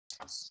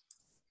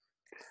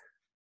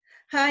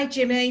Hi,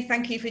 Jimmy.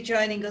 Thank you for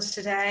joining us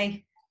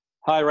today.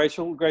 Hi,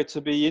 Rachel. Great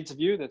to be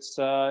interviewed. It's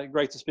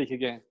great to speak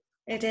again.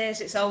 It is.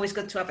 It's always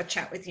good to have a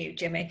chat with you,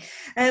 Jimmy.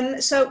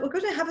 So we're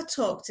going to have a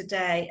talk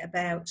today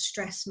about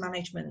stress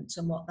management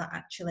and what that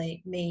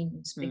actually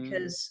means,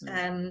 because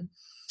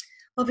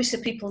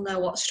obviously people know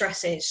what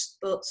stress is,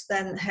 but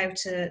then how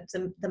to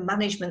the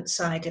management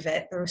side of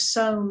it. There are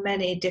so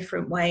many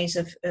different ways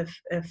of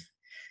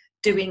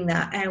doing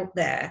that out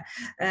there.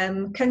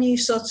 Can you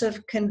sort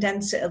of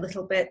condense it a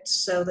little bit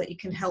so that you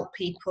can help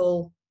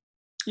people?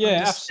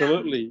 Yeah,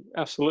 absolutely.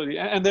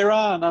 And there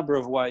are a number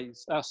of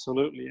ways,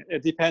 absolutely,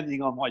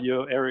 depending on what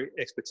your area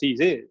expertise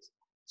is.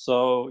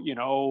 So,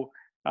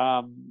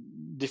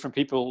 different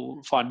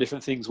people find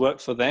different things work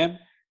for them.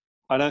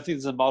 I don't think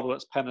there's a model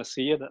that's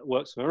panacea that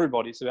works for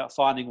everybody. It's about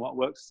finding what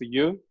works for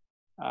you.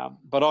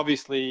 But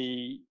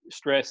obviously,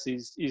 stress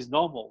is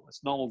normal.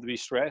 It's normal to be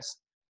stressed.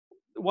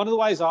 One of the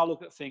ways I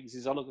look at things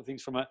is I look at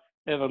things from an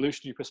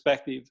evolutionary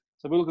perspective.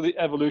 So we look at the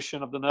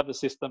evolution of the nervous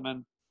system.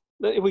 And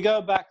if we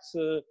go back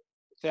to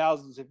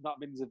thousands, if not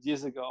millions of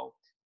years ago,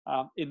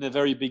 in the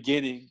very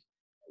beginning,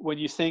 when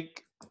you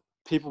think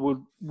people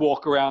would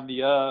walk around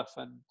the earth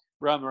and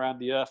roam around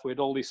the earth with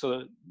all these sort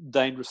of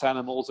dangerous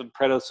animals and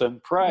predator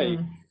and prey,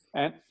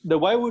 and the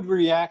way we would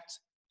react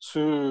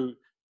to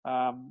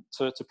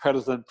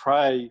predator and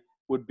prey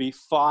would be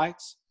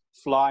fight,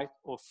 flight,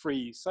 or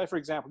freeze. So, for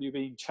example, you're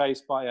being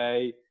chased by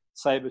a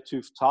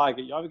saber-toothed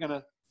tiger. You're either going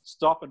to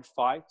stop and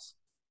fight,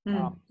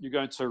 you're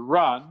going to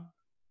run,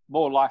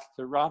 more likely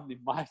to run in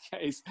my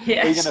case,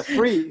 yes. Or you're going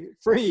to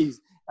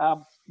freeze.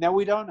 Now,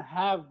 we don't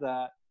have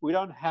that. We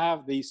don't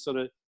have these sort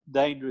of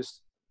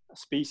dangerous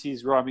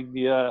species roaming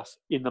the earth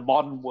in the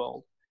modern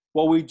world.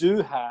 What we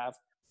do have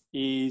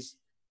is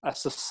a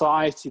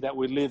society that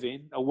we live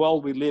in, a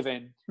world we live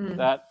in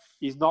that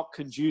is not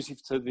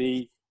conducive to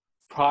the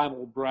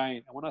primal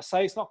brain. And when I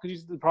say it's not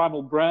conducive to the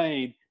primal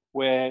brain,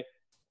 where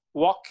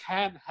what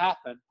can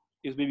happen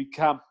is we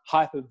become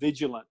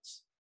hypervigilant.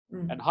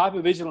 And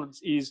hypervigilance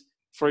is,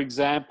 for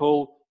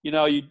example,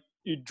 you're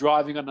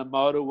driving on a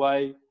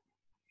motorway,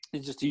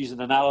 and just to use an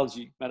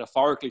analogy,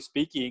 metaphorically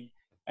speaking,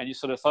 and you're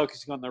sort of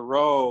focusing on the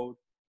road,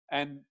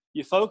 and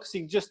you're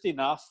focusing just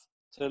enough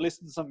to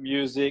listen to some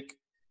music,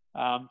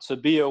 to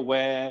be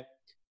aware,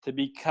 to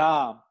be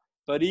calm.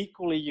 But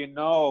equally,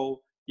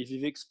 if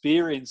you've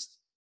experienced,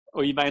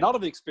 or you may not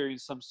have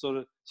experienced, some sort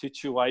of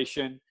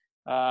situation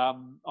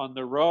on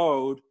the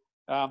road,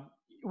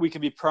 we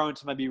can be prone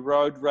to maybe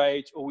road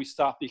rage, or we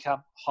start to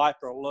become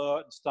hyper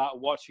alert and start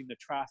watching the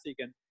traffic.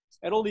 And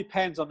it all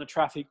depends on the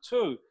traffic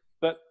too.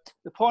 But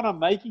the point I'm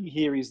making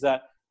here is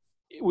that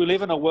we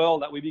live in a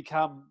world that we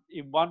become,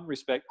 in one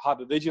respect,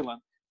 hypervigilant.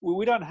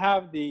 We don't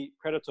have the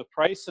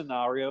predator-prey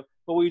scenario,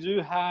 but we do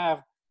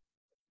have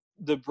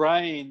the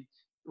brain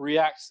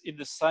reacts in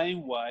the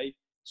same way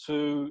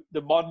to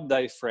the modern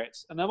day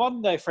threats. And the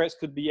modern day threats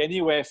could be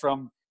anywhere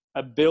from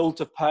a bill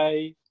to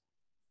pay,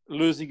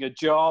 losing a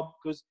job,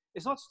 because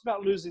it's not just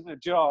about losing a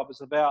job,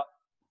 it's about,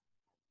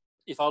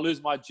 if I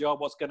lose my job,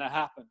 what's going to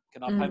happen?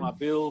 Can I pay my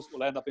bills?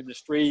 Will I end up in the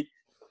street?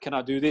 Can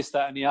I do this,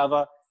 that, and the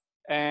other?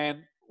 And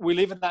we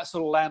live in that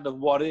sort of land of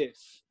what if.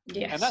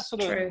 Yes, and that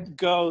sort of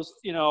goes,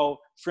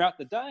 throughout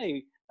the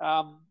day.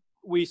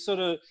 We sort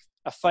of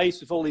are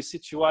faced with all these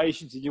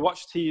situations. If you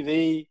watch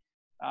TV,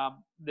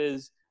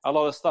 there's a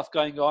lot of stuff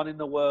going on in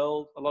the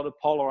world, a lot of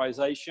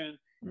polarization,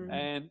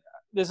 and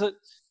there's a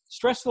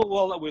stressful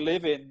world that we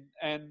live in,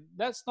 and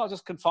that's not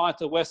just confined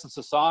to Western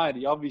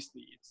society.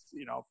 Obviously, it's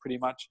pretty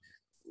much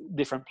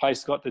different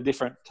places got the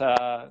different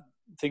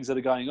things that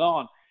are going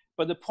on.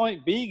 But the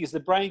point being is the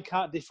brain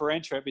can't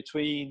differentiate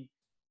between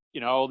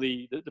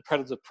the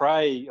predator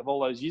prey of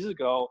all those years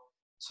ago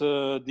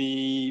to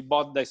the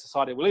modern day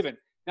society we live in.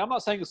 Now, I'm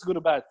not saying it's a good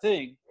or bad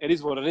thing. It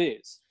is what it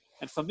is.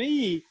 And for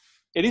me,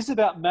 it is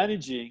about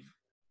managing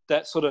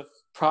that sort of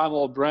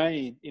primal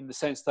brain, in the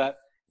sense that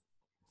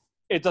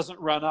it doesn't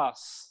run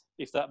us,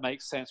 if that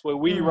makes sense, where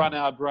we run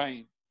our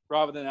brain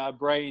rather than our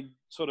brain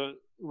sort of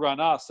run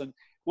us. And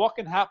what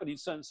can happen in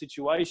certain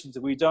situations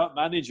if we don't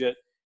manage it,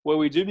 where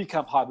we do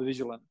become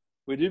hypervigilant,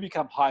 we do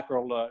become hyper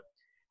alert,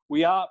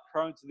 we are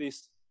prone to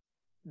this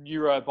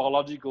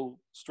neurobiological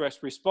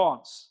stress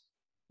response,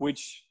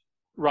 which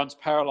runs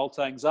parallel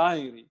to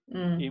anxiety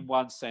in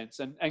one sense.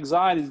 And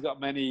anxiety's got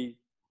many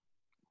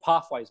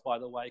pathways, by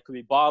the way. It could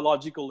be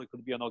biological, it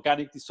could be an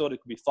organic disorder,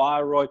 it could be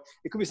thyroid,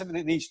 it could be something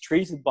that needs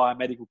treated by a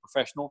medical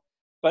professional,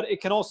 but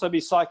it can also be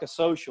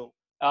psychosocial,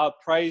 our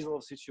appraisal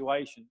of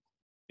situation.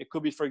 It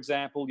could be, for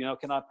example,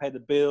 can I pay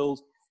the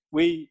bills?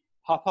 We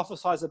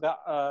hypothesize about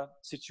a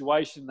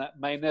situation that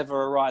may never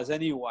arise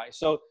anyway.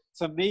 So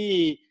for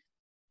me,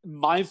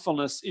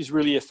 mindfulness is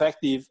really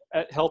effective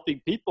at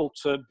helping people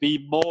to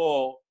be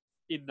more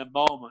in the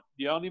moment.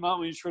 The only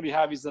moment you truly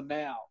have is the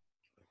now.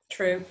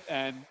 True.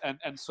 And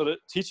sort of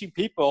teaching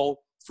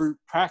people through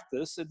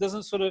practice. It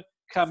doesn't sort of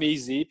come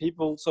easy.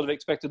 People sort of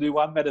expect to do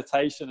one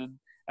meditation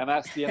and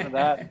that's the end of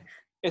that.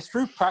 It's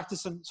through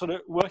practice and sort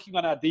of working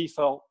on our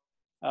default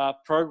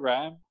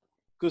program,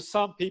 because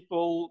some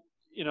people,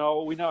 you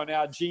know, we know in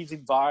our genes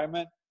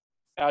environment,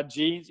 our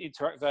genes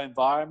interact with our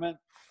environment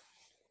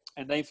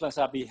and they influence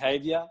our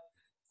behavior.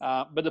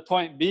 But the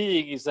point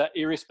being is that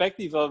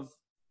irrespective of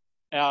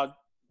our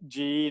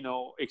gene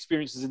or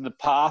experiences in the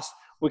past,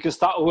 we can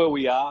start where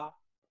we are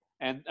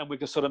and we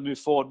can sort of move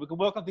forward. We can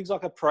work on things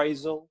like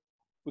appraisal.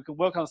 We can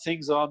work on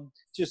things on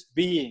just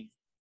being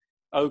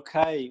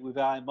okay with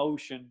our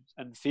emotions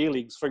and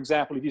feelings. For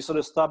example, if you sort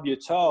of stub your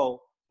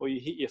toe or you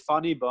hit your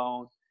funny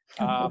bone,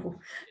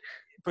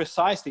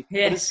 precisely,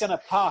 yes. But it's going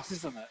to pass,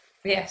 isn't it?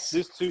 Yes.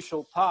 This too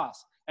shall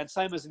pass. And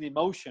same as an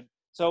emotion.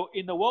 So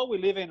in the world we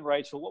live in,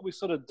 Rachel, what we've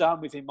sort of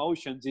done with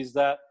emotions is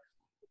that,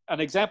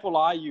 an example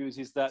I use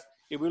is that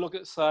if we look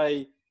at,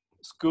 say,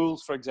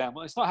 schools, for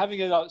example, it's not having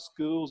it like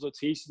schools or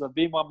teachers. I've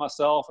been one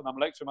myself and I'm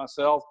lecturing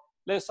myself.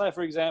 Let's say,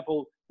 for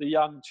example, the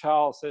young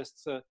child says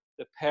to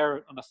the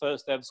parent on the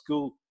first day of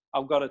school,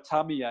 I've got a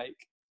tummy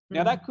ache.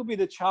 Now, that could be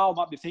the child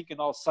might be thinking,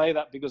 I'll say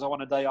that because I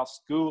want a day off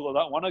school or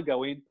don't want to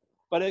go in.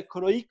 But it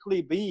could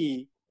equally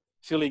be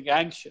feeling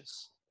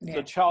anxious. Yeah.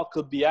 The child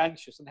could be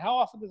anxious. And how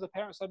often does a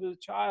parent say to the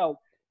child,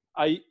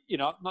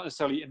 not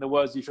necessarily in the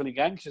words, you're feeling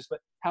anxious, but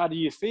how do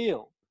you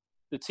feel?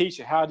 The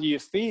teacher, how do you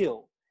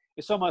feel?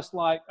 It's almost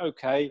like,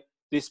 okay,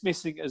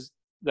 dismissing as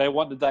they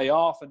want the day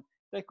off. And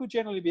they could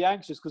generally be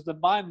anxious because the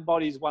mind and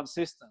body is one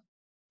system.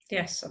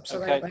 Yes,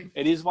 absolutely. Okay?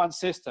 It is one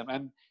system.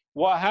 And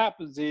what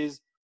happens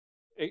is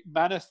it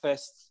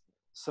manifests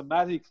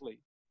somatically.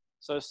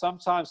 So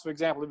sometimes, for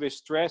example, if we're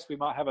stressed, we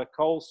might have a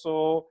cold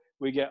sore,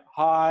 we get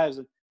hives,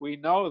 and we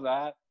know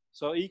that.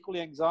 So equally,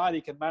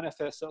 anxiety can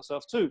manifest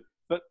itself too.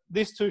 But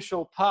this too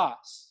shall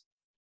pass.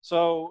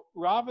 So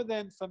rather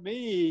than, for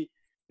me,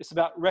 it's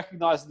about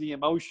recognizing the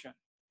emotion.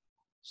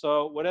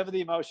 So whatever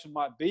the emotion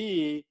might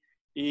be,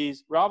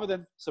 is rather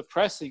than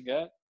suppressing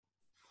it,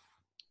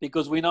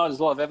 because we know there's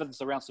a lot of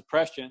evidence around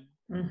suppression.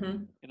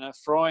 You know,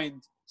 Freud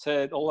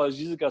said all those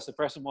years ago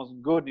suppression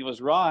wasn't good, and he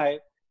was right.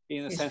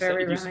 In the sense that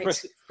if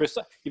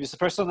you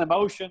suppress an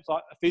emotion, it's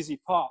like a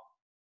fizzy pop.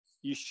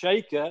 You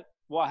shake it,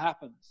 what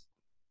happens?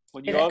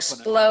 When you open it,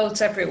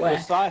 explodes everywhere.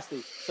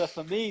 Precisely. So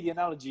for me, the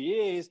analogy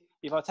is,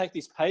 if I take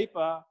this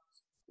paper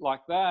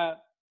like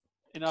that,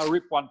 and I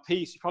rip one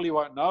piece, you probably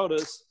won't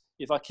notice.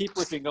 If I keep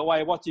ripping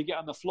away, what do you get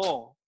on the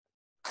floor?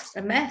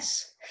 A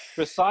mess.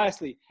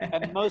 Precisely.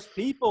 And most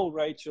people,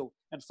 Rachel,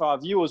 and for our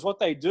viewers, what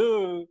they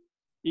do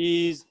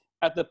is,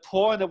 at the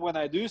point of when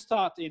they do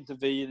start to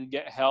intervene and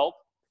get help,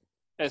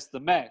 it's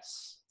the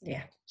mess.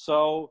 Yeah.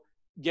 So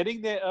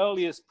getting there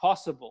early as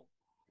possible.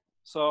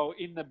 So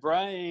in the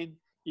brain,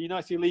 you know,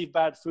 if you leave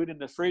bad food in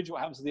the fridge, what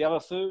happens to the other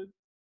food?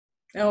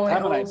 Oh,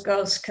 it all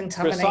goes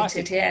contaminated.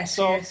 Precisely. Yes.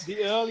 So yes.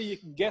 The earlier you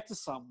can get to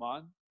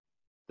someone,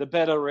 the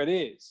better it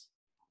is.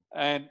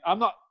 And I'm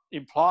not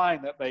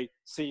implying that they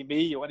see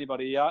me or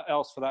anybody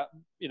else for that.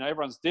 You know,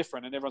 everyone's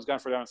different and everyone's going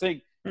for their own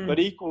thing. But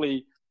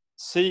equally,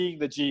 seeing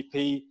the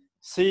GP,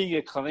 seeing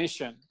a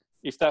clinician,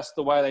 if that's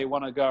the way they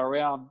want to go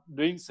around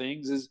doing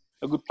things, is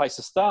a good place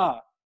to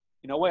start.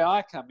 You know, where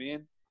I come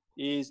in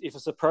is, if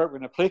it's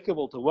appropriate and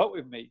applicable to work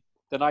with me,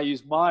 then I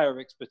use my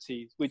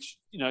expertise, which,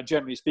 you know,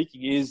 generally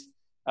speaking is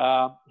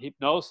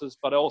hypnosis,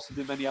 but I also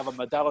do many other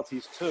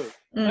modalities too.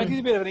 And that gives you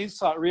a bit of an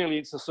insight really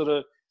into sort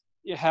of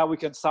how we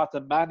can start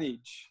to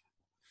manage.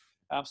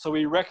 So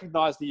we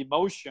recognize the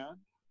emotion,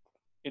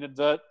 in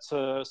advert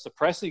to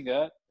suppressing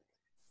it,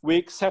 we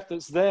accept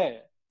it's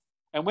there.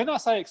 And when I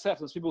say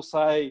acceptance, people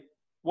say,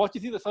 what do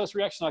you think the first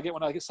reaction I get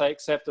when I say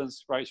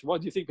acceptance, Rachel?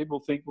 What do you think people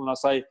think when I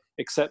say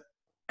accept?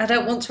 I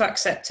don't want to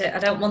accept it. I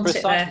don't want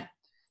it there.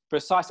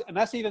 Precisely. And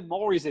that's even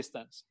more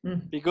resistance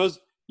because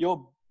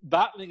you're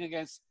battling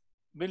against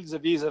millions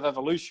of years of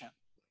evolution.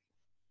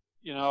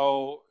 You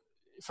know,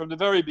 from the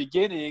very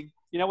beginning,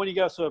 you know, when you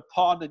go to a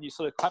pond and you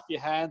sort of clap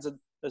your hands and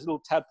there's little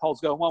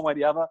tadpoles going one way or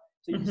the other.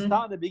 So you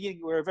start in the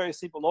beginning, we're a very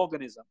simple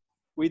organism.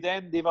 We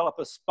then develop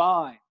a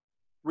spine,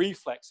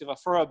 reflex. If I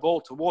throw a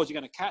ball towards, you're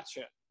going to catch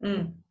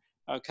it.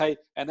 Okay.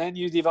 And then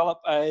you develop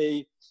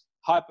a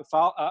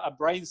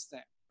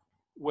brainstem,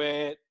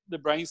 where the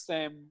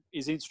brainstem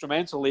is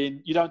instrumental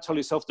in, you don't tell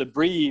yourself to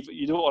breathe,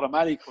 you do it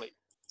automatically.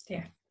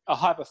 Yeah. A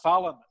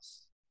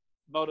hypothalamus,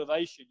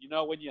 motivation. You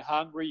know when you're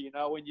hungry, you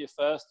know when you're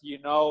thirsty, you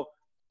know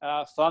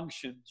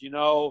functions, you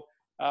know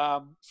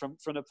from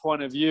the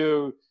point of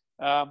view,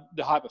 the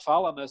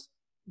hypothalamus,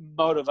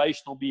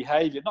 motivational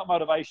behavior, not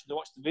motivation to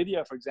watch the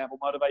video, for example,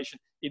 motivation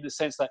in the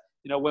sense that,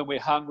 you know, when we're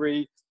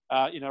hungry,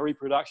 you know,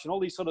 reproduction, all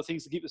these sort of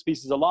things to keep the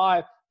species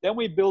alive. Then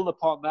we build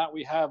upon that.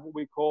 We have what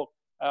we call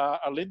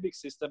a limbic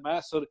system,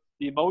 sort of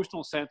the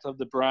emotional center of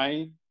the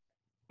brain.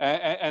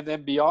 And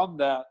then beyond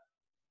that,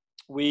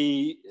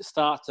 we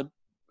start to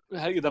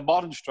the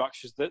modern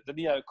structures, the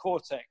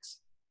neocortex.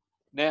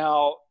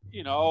 Now,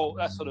 you know,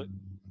 that's sort of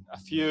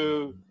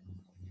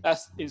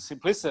that's in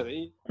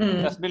simplicity.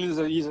 That's millions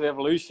of years of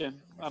evolution.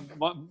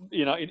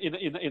 You know,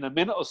 in a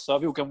minute or so,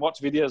 people can watch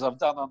videos I've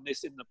done on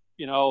this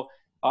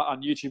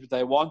on YouTube if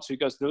they want to. It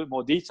goes into a little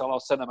more detail. I'll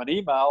send them an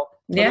email.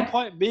 But the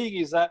point being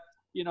is that,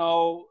 you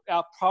know,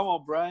 our primal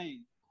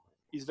brain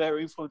is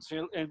very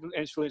influential in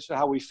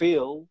how we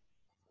feel.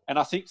 And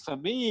I think for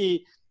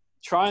me,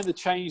 trying to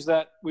change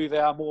that with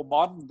our more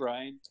modern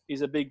brain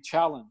is a big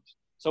challenge.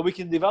 So we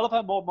can develop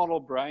a more model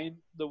brain,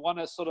 the one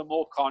that's sort of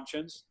more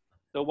conscious,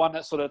 the one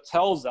that sort of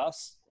tells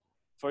us,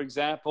 for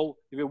example,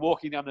 if we're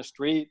walking down the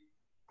street,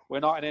 we're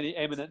not in any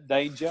imminent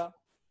danger.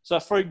 So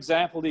for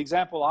example, the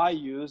example I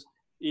use,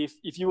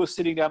 if you were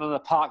sitting down on a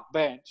park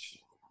bench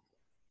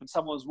and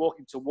someone was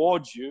walking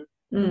towards you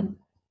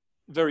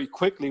very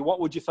quickly, what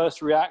would your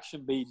first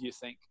reaction be, do you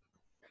think?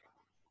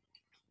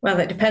 Well,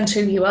 it depends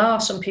who you are.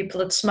 Some people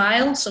would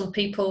smile. Some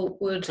people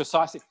would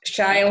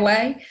shy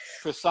away.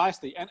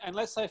 Precisely. And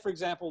let's say, for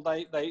example,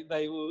 they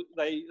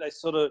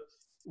sort of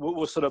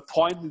were sort of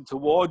pointing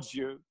towards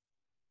you.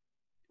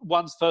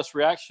 One's first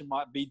reaction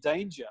might be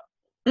danger.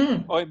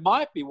 Or it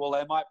might be, well,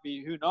 they might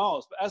be, who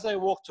knows? But as they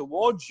walk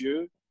towards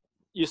you,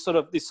 you sort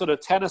of, this sort of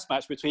tennis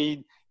match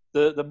between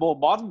the more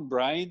modern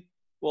brain,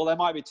 well, they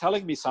might be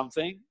telling me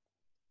something,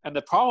 and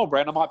the primal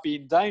brain, I might be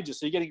in danger.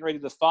 So you're getting ready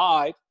to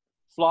fight,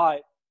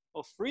 flight,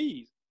 or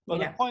freeze. But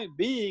the point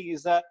being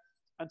is that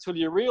until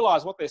you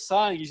realize what they're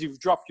saying is you've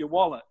dropped your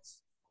wallets.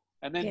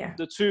 And then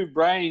the two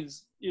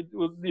brains,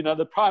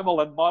 the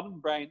primal and modern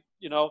brain,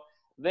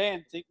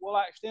 then think, well,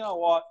 actually, you know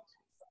what?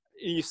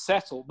 You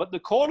settle. But the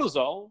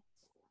cortisol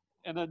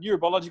and the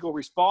neurobiological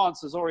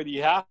response has already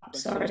happened.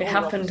 It's already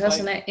happened,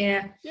 hasn't it?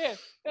 Yeah. Yeah.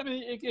 I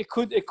mean, it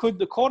could,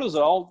 the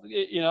cortisol,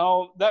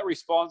 that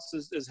response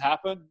has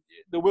happened.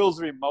 The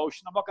wheels are in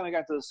motion. I'm not going to go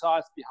into the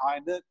science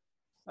behind it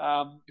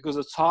because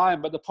of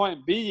time. But the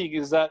point being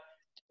is that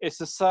it's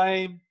the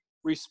same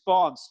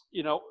response,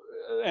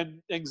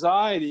 and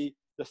anxiety,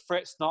 the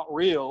threat's not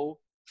real.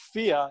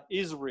 Fear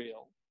is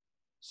real.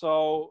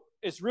 So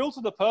it's real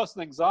to the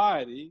person,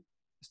 anxiety.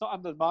 It's not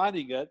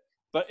undermining it,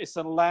 but it's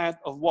a land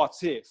of what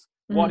if.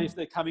 What if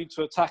they're coming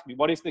to attack me?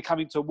 What if they're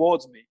coming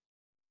towards me?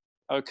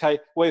 Okay,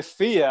 where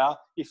fear,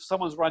 if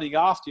someone's running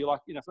after you, like,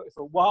 if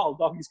a wild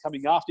dog is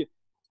coming after you,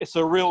 it's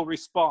a real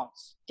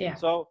response. Yeah.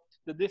 So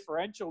the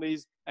differential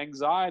is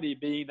anxiety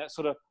being that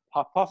sort of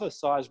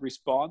hypothesized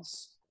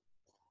response,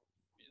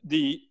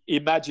 the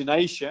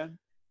imagination.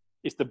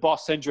 If the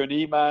boss sends you an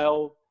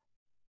email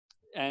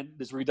and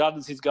there's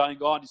redundancies going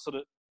on, you sort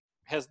of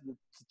hesitant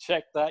to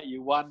check that.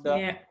 You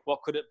wonder,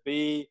 what could it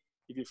be?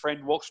 If your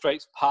friend walks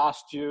straight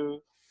past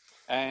you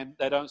and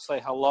they don't say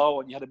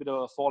hello and you had a bit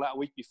of a fallout a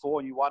week before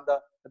and you wonder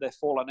that they've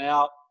fallen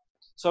out.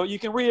 So you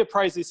can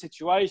reappraise these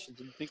situations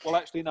and think, well,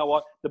 actually, you know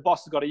what? The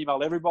boss has got to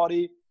email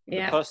everybody.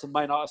 The person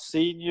may not have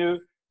seen you.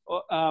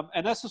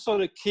 And that's the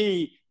sort of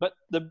key. But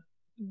the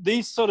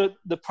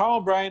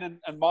primal brain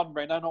and modern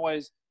brain don't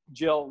always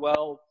gel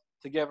well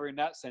together in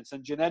that sense.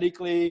 And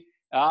genetically,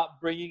 our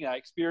upbringing, our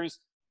experience,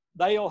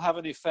 they all have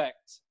an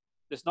effect.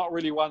 There's not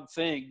really one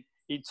thing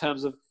in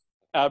terms of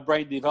our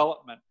brain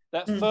development.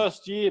 That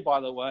first year,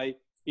 by the way,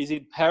 is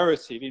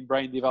imperative in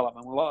brain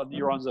development. A lot of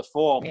neurons are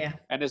formed. Yeah.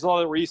 And there's a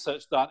lot of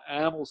research done,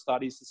 animal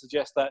studies, to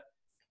suggest that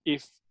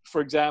if,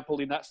 for example,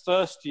 in that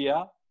first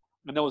year,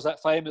 and there was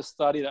that famous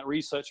study, that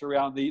research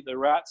around the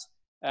rats,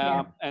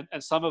 and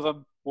some of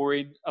them were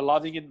in a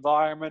loving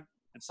environment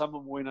and some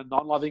of them were in a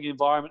non-loving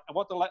environment. And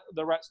what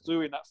the rats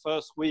do in that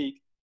first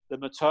week, the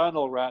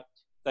maternal rat,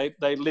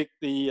 they lick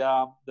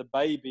the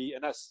baby,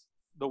 and that's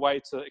the way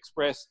to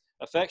express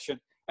affection.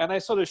 And they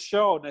sort of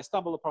showed, and they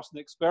stumbled across an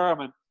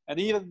experiment, and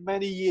even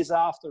many years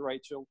after,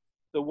 Rachel,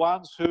 the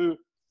ones who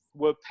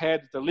were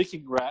paired with the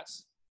licking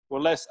rats were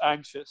less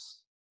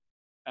anxious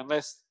and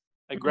less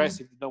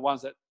aggressive than the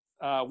ones that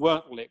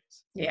weren't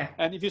licked. Yeah.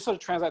 And if you sort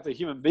of translate to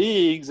human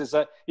beings, is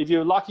that if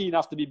you're lucky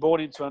enough to be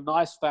born into a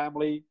nice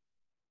family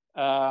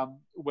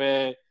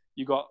where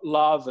you got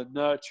love and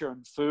nurture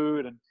and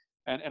food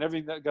and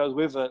everything that goes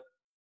with it,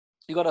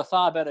 you've got a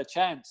far better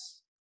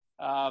chance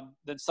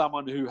than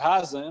someone who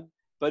hasn't,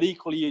 but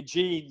equally your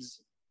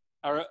genes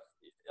are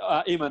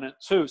imminent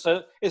too.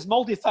 So it's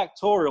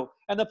multifactorial.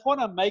 And the point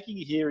I'm making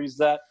here is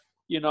that,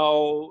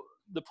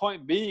 the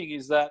point being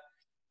is that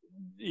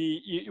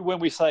when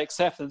we say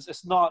acceptance,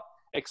 it's not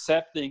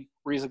accepting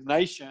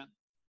resignation.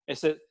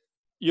 It's that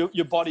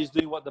your body's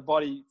doing what the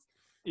body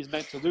is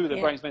meant to do,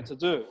 the brain's meant to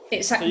do.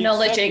 It's so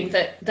acknowledging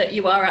that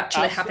you are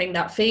actually having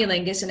that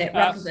feeling, isn't it?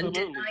 Rather than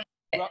denying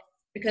it.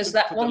 Because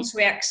that once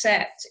we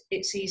accept,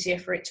 it's easier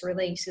for it to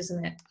release,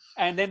 isn't it?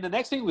 And then the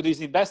next thing we do is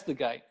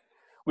investigate.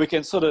 We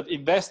can sort of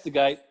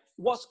investigate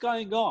what's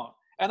going on.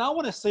 And I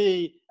want to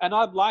see, and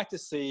I'd like to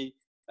see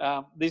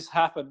this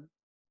happen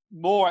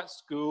more at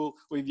school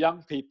with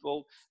young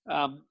people,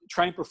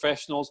 trained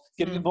professionals,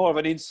 getting more of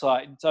an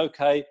insight. It's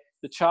okay,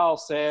 the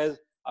child says,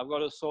 I've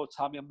got a sore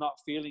tummy, I'm not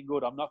feeling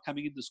good, I'm not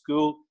coming into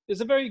school.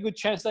 There's a very good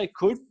chance they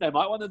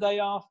might want a day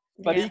off,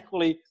 but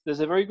equally, there's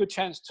a very good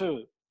chance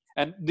too.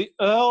 And the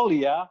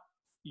earlier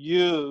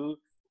you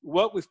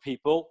work with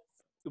people,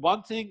 the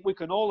one thing we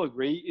can all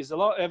agree is a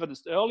lot of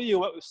evidence. The earlier you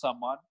work with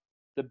someone,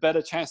 the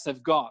better chance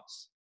they've got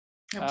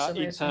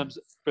in terms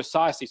of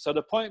precisely. So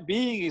the point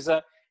being is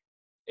that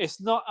it's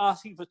not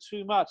asking for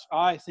too much,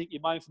 I think,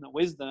 in my infinite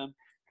wisdom,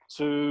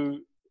 to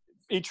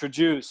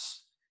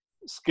introduce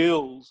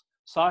skills,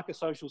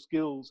 psychosocial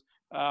skills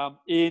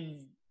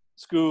in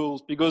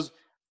schools, because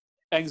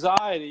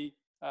anxiety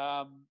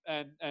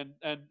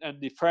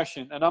and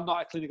depression. And I'm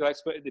not a clinical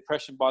expert in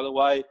depression, by the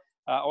way,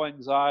 or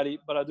anxiety,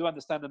 but I do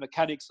understand the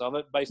mechanics of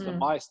it based on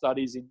my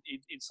studies in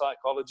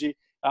psychology.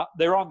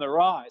 They're on the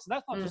rise. And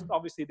that's not just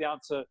obviously down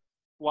to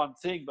one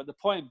thing, but the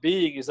point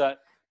being is that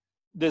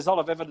there's a lot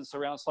of evidence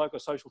around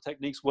psychosocial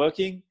techniques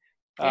working,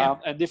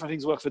 and different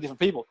things work for different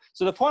people.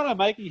 So the point I'm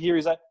making here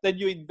is that then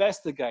you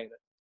investigate it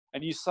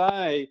and you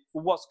say,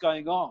 well, what's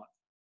going on?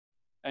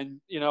 And,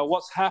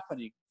 what's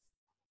happening?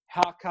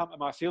 How come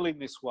am I feeling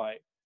this way?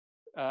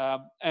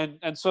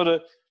 And sort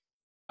of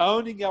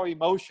owning our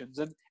emotions.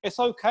 And it's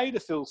okay to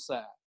feel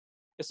sad.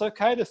 It's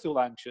okay to feel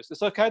anxious.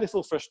 It's okay to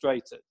feel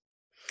frustrated.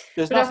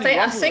 But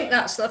I think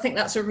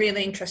that's a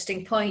really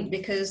interesting point,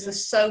 because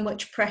there's so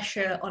much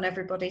pressure on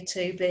everybody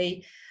to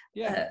be,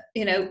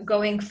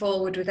 going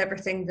forward with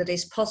everything that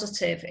is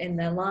positive in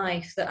their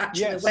life. That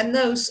actually, when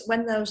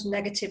those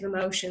negative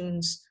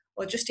emotions,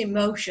 or just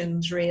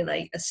emotions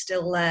really, are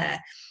still there,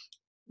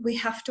 we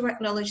have to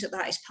acknowledge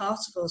that is part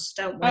of us,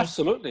 don't we?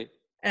 Absolutely.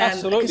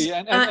 Absolutely.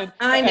 And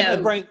I know. And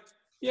the brain,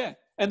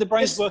 and the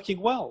brain's working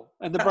well,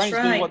 and the brain's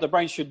doing what the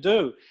brain should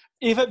do.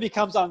 If it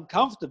becomes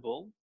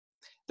uncomfortable,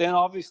 then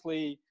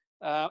obviously,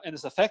 and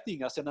it's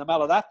affecting us in a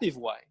maladaptive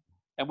way,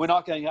 and we're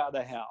not going out of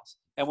the house,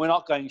 and we're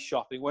not going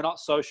shopping, we're not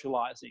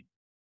socializing,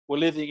 we're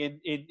living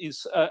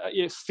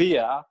in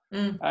fear,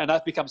 and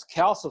that becomes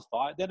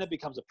calcified, then it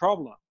becomes a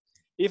problem.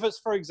 If it's,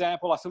 for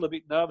example, I feel a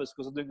bit nervous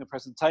because I'm doing a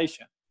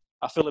presentation,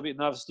 I feel a bit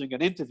nervous doing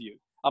an interview,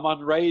 I'm on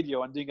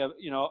radio and doing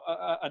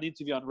an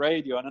interview on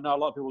radio, and I know a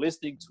lot of people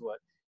listening to it.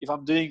 If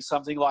I'm doing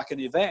something like an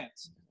event,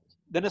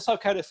 then it's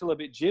okay to feel a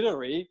bit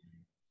jittery.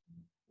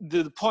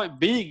 The point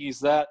being is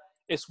that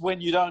it's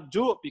when you don't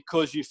do it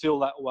because you feel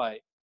that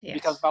way. It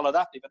becomes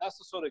maladaptive. And that's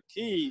the sort of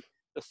key,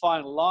 the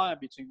fine line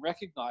between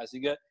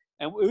recognizing it,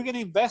 and we're going to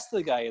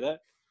investigate it.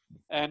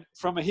 And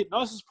from a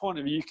hypnosis point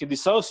of view, you can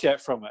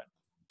dissociate from it.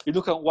 You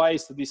look at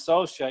ways to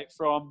dissociate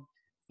from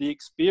the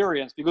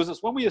experience, because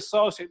it's when we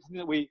associate something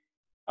that we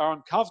are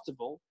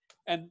uncomfortable.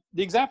 And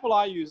the example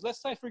I use,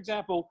 let's say, for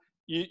example,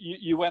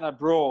 you went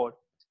abroad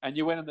and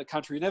you went in the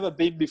country you've never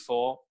been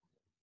before.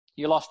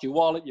 You lost your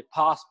wallet, your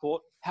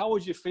passport. How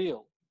would you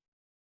feel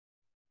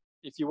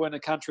if you were in a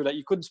country that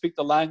you couldn't speak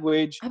the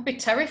language? I'd be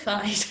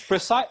terrified.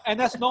 And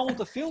that's normal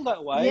to feel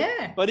that way.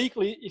 Yeah. But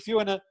equally, if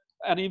you're in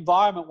an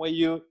environment where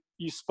you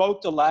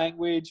spoke the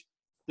language,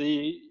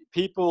 the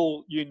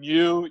people you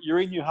knew, you're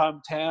in your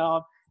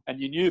hometown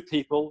and you knew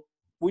people,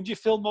 would you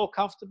feel more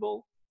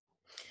comfortable?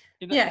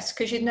 Yes,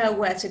 because you'd know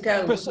where to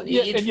go.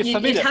 You'd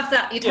have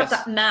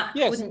that map,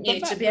 wouldn't you,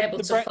 to be able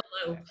to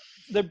follow.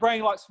 The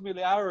brain likes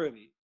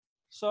familiarity.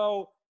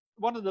 So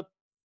one of the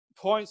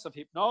points of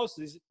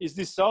hypnosis is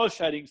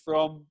dissociating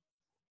from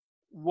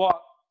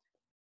what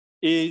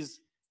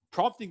is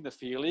prompting the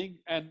feeling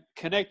and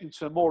connecting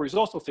to a more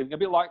resourceful feeling. A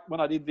bit like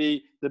when I did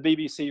the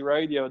BBC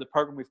radio, the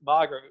program with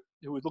Margaret,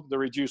 who was looking to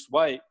reduce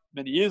weight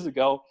many years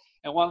ago.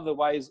 And one of the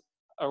ways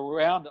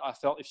around it, I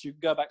felt, if she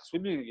could go back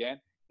swimming again,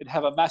 it'd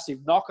have a massive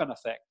knock-on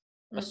effect,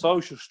 a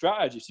social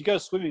strategy. She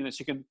goes swimming and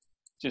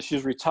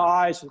she's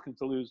retired, she's looking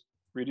to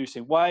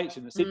reducing weight, she's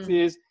in the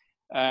 60s,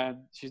 and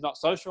she's not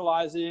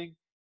socializing.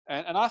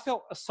 And I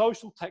felt a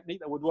social technique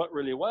that would work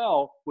really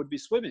well would be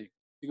swimming,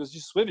 because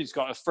she's swimming, she's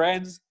got her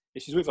friends.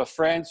 If she's with her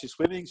friends, she's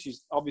swimming,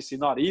 she's obviously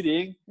not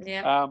eating.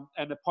 Yeah.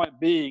 And the point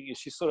being is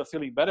she's sort of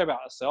feeling better about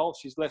herself.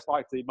 She's less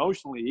likely to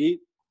emotionally eat.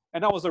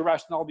 And that was the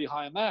rationale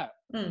behind that.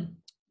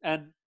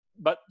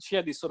 But she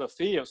had this sort of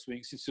fear of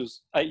swimming since she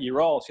was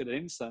 8-year-old. She had an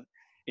incident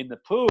in the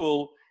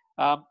pool.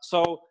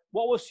 So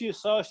what was she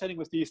associating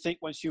with, do you think,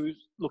 when she was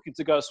looking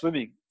to go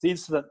swimming? The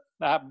incident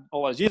that happened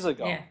all those years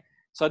ago. Yeah.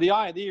 So the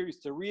idea is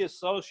to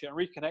reassociate and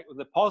reconnect with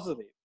the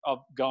positive of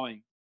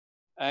going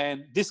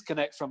and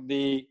disconnect from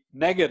the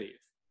negative.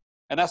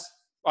 And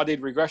I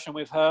did regression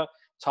with her,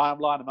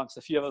 timeline, amongst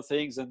a few other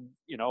things. And,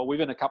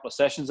 within a couple of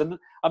sessions, and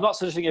I'm not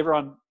suggesting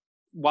everyone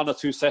 1 or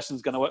 2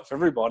 sessions going to work for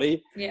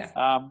everybody.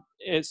 Yeah.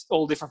 It's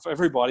all different for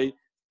everybody,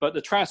 but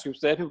the transcript's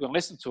there, people can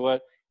listen to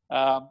it.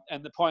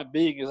 And the point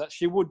being is that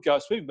she would go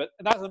swimming, but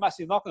that has a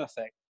massive knock-on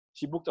effect.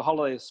 She booked a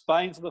holiday to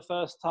Spain for the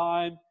first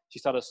time. She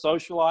started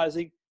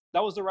socializing.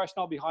 That was the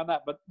rationale behind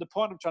that. But the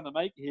point I'm trying to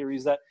make here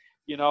is that,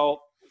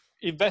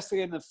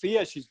 investigating the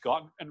fear she's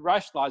got and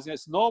rationalizing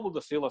it's normal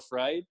to feel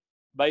afraid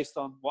based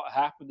on what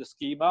happened, the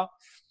schema.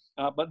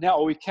 But now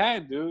all we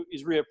can do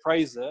is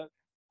reappraise it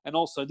and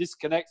also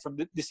disconnect from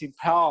this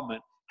empowerment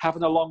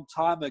happened a long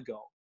time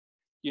ago.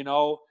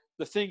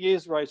 The thing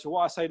is, Rachel,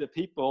 what I say to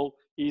people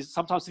is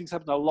sometimes things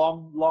happen a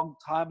long, long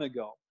time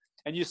ago.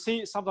 And you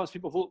see sometimes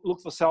people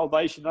look for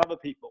salvation in other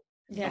people.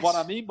 Yes. And what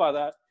I mean by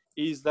that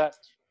is that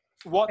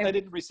what they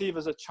didn't receive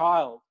as a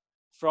child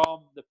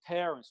from the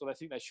parents, or they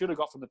think they should have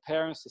got from the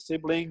parents, the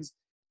siblings,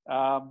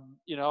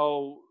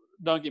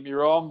 don't get me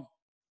wrong,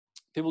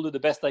 people do the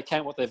best they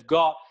can what they've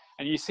got.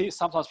 And you see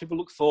sometimes people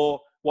look for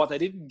what they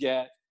didn't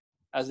get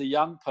as a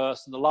young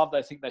person, the love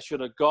they think they should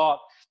have got,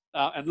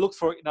 and look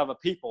for it in other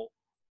people.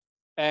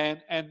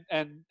 And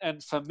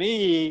for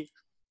me,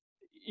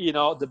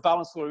 the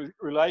balance of a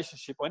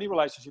relationship, or any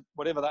relationship,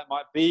 whatever that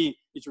might be,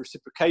 is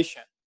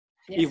reciprocation.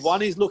 Yes. If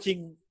one is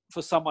looking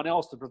for someone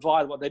else to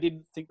provide what they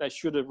didn't think they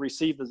should have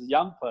received as a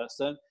young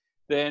person,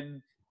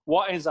 then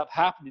what ends up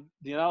happening,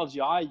 the analogy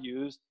I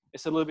use,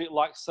 it's a little bit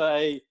like,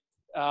 say,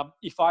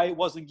 if I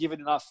wasn't given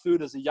enough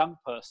food as a young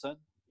person,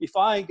 if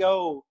I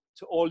go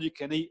to all you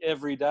can eat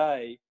every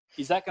day,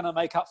 is that going to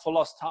make up for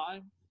lost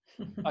time?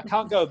 I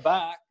can't go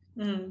back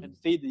and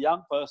feed the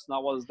young person I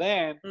was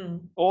then.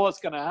 All that's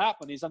going to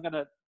happen is I'm going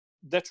to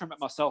detriment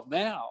myself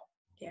now.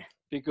 Yeah.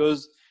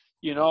 Because,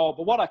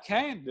 but what I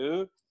can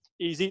do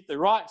is eat the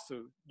right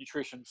food,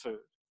 nutrition food.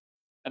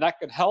 And that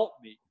can help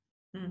me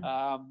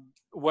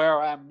where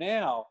I am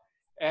now.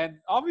 And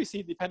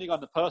obviously, depending on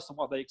the person,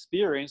 what they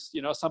experience,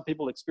 some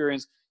people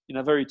experience,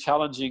 very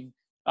challenging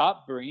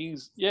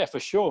upbringings. Yeah, for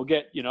sure.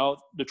 Get,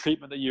 the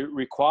treatment that you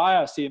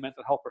require, see a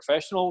mental health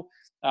professional.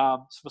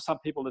 For some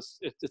people,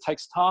 it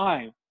takes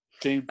time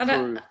to improve.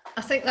 And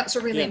I think that's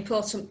a really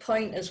important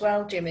point as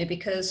well, Jimmy,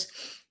 because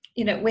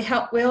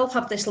we all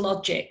have this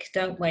logic,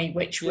 don't we,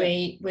 which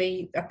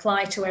we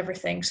apply to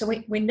everything. So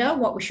we know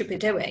what we should be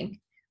doing.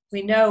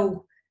 We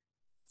know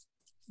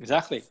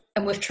exactly,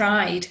 and we've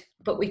tried,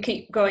 but we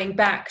keep going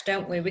back,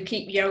 don't we? We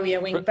keep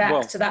yo-yoing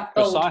back to that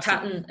old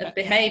pattern of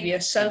behaviour.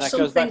 So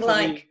something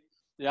like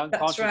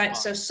that's right. Mind.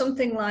 So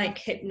something like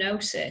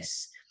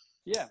hypnosis.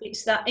 Yeah,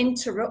 it's that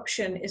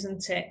interruption,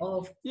 isn't it,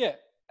 of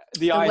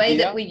the idea, way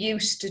that we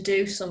used to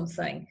do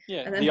something,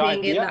 and then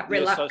being in that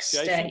relaxed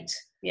state.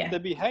 Yeah, the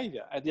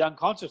behavior at the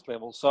unconscious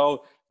level.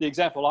 So the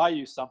example I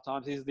use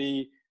sometimes is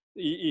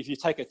if you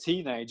take a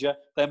teenager,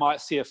 they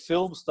might see a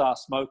film star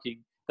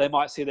smoking. They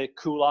might see their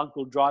cool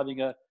uncle driving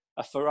a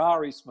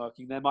Ferrari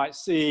smoking. They might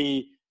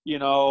see,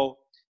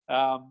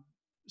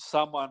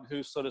 someone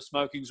who's sort of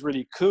smoking is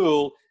really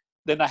cool.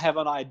 Then they have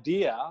an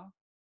idea,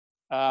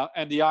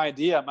 and the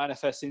idea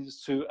manifests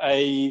into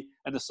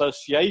an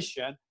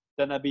association,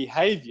 then a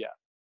behavior.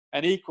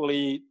 And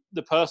equally,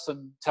 the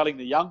person telling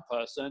the young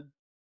person,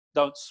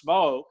 don't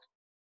smoke,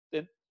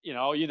 then,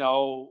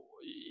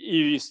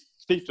 you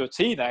speak to a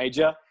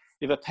teenager.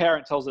 If a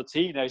parent tells a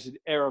teenager the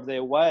error of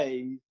their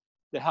way,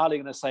 they're hardly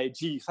going to say,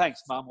 gee,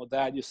 thanks, mum or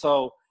dad, you're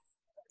so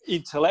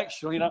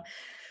intellectual,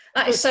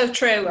 That is so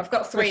true. I've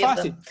got three of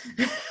them.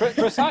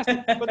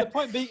 Precisely. But the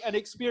point being, an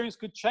experience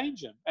could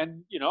change them.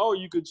 And,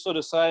 you could sort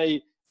of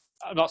say,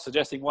 I'm not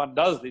suggesting one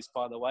does this,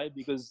 by the way,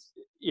 because,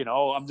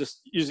 I'm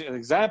just using an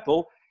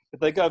example. If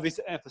they go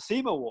visit an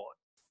emphysema ward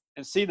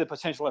and see the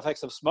potential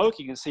effects of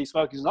smoking and see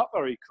smoking is not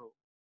very cool,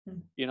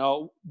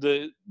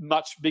 the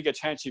much bigger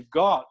chance you've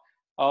got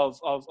of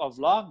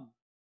lung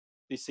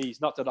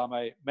disease. Not that I'm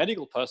a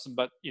medical person,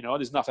 but,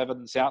 there's enough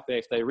evidence out there.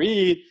 If they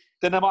read,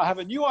 then they might have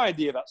a new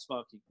idea about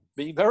smoking,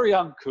 being very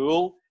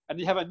uncool, and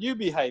you have a new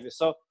behavior.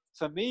 So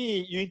for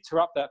me, you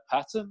interrupt that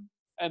pattern,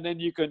 and then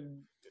you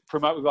can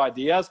promote with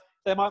ideas.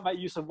 They might make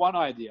use of one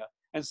idea.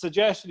 And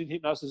suggestion in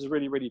hypnosis is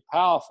really, really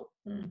powerful.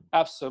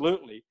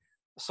 Absolutely.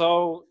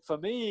 So for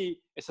me,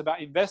 it's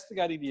about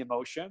investigating the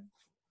emotion.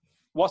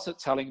 What's it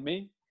telling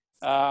me?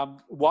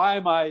 Why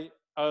am I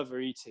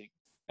overeating?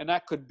 And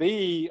that could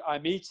be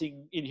I'm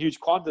eating in huge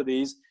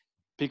quantities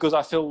because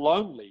I feel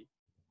lonely.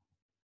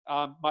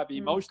 Might be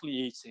emotionally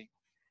eating.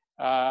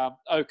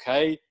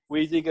 Okay,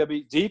 we dig a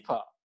bit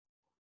deeper.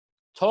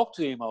 Talk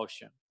to the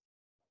emotion.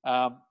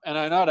 And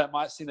I know that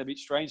might seem a bit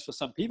strange for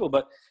some people,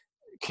 but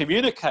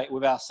communicate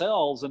with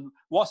ourselves and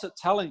what's it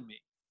telling me?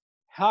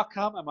 How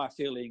come am I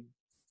feeling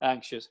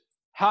anxious?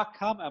 How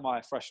come am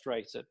I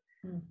frustrated?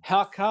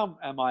 How come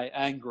am I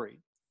angry?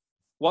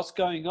 What's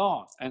going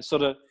on? And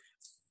sort of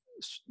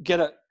get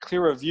a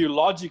clearer view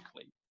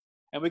logically.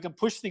 And we can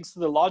push things to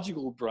the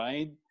logical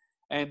brain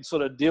and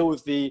sort of deal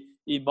with the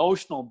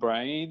emotional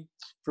brain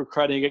through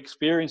creating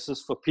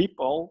experiences for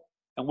people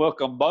and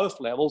work on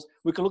both levels.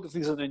 We can look at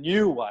things in a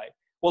new way.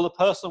 Well, the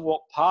person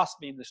walked past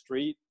me in the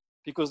street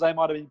because they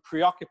might have been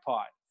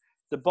preoccupied.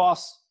 The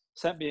boss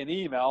sent me an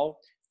email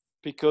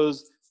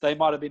because they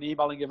might have been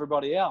emailing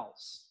everybody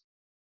else,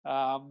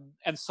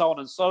 and so on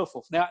and so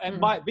forth. Now, it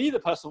might be the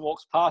person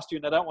walks past you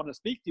and they don't want to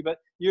speak to you, but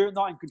you're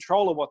not in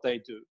control of what they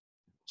do.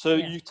 So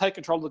you take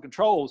control of the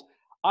controls.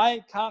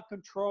 I can't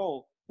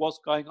control what's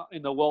going on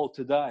in the world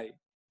today.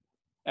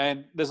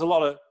 And there's a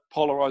lot of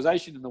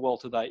polarization in the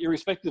world today.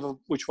 Irrespective of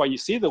which way you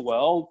see the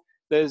world,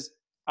 there's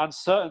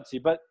uncertainty.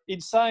 But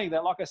in saying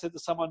that, like I said to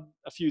someone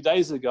a few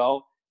days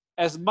ago,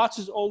 as much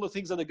as all the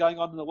things that are going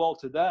on in the world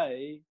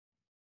today,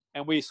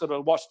 and we sort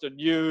of watch the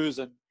news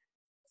and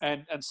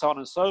so on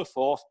and so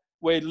forth,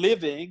 we're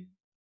living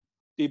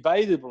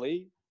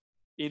debatably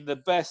in the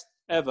best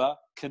ever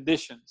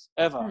conditions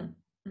ever.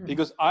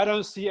 Because I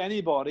don't see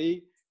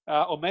anybody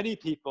or many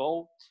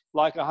people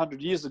like 100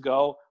 years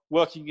ago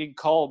working in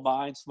coal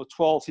mines for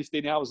 12,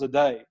 15 hours a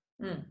day.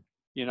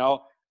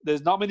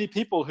 There's not many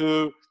people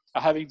who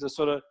are having to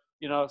sort of,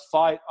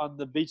 fight on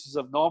the beaches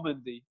of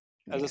Normandy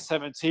as a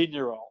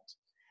 17-year-old.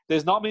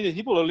 There's not many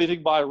people who are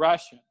living by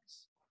rations.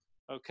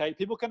 Okay,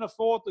 people can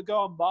afford to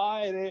go and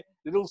buy their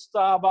little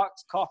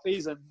Starbucks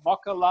coffees and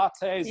mocha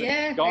lattes.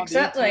 Yeah, and go on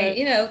exactly. the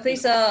internet.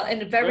 These are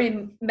in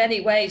very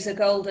many ways a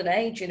golden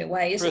age in a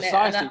way, isn't it?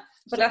 Precisely.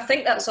 But I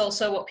think that's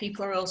also what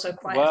people are also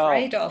quite Well,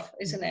 afraid of,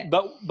 isn't it?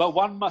 But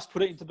one must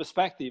put it into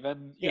perspective,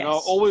 and Yes.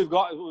 all we've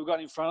got is what we've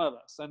got in front of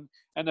us,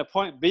 and the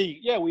point being,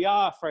 yeah, we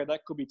are afraid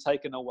that could be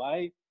taken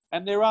away,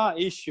 and there are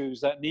issues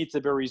that need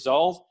to be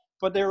resolved,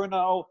 but there are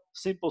no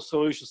simple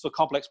solutions for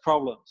complex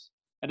problems.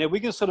 And if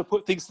we can sort of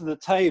put things to the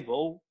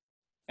table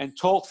and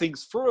talk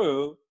things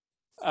through,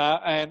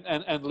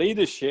 and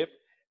leadership,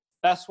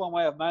 that's one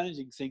way of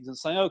managing things and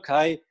saying,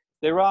 okay,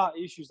 there are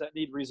issues that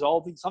need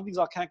resolving. Some things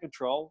I can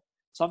control,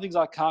 some things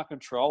I can't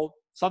control,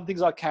 some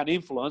things I can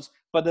influence.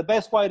 But the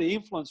best way to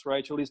influence,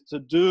 Rachel, is to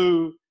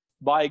do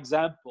by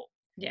example.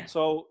 Yeah.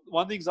 So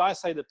one of the things I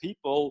say to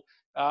people,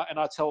 and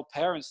I tell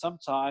parents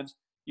sometimes,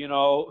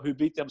 who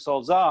beat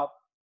themselves up,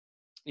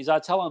 is I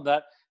tell them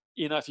that,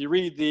 if you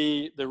read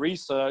the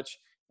research,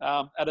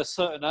 at a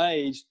certain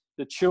age,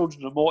 the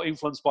children are more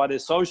influenced by their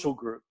social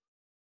group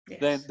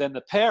than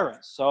the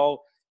parents.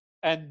 So,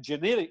 and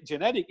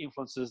genetic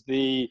influences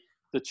the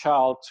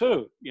child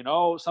too.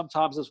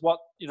 Sometimes it's what,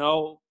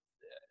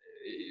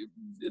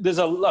 there's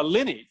a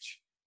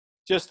lineage,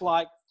 just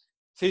like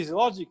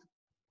physiological,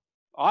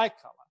 eye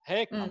color,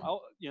 hair color,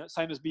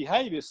 same as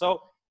behavior.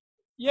 So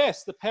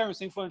yes, the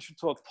parents influential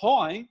to a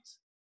point,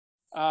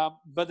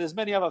 but there's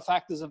many other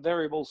factors and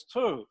variables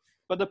too.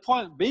 But the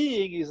point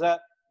being is that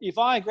if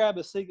I grab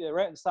a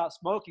cigarette and start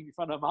smoking in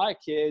front of my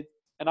kid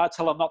and I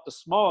tell them not to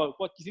smoke,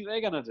 what do you think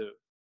they're going to do?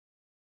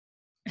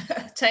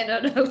 Take no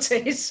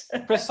notice.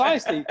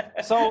 Precisely.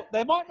 So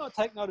they might not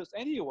take notice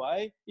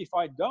anyway if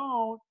I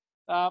don't,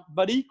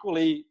 but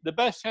equally, the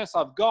best chance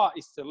I've got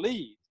is to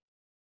lead,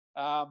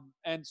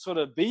 and sort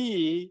of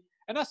be,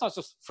 and that's not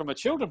just from a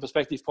children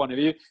perspective point of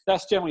view,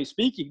 that's generally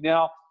speaking.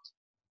 Now,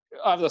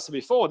 as I said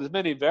before, there's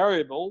many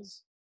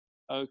variables,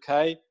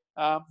 okay,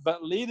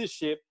 but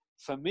leadership,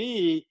 for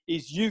me,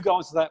 is you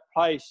going to that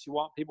place you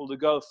want people to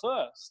go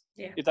first,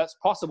 if that's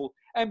possible,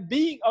 and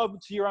being open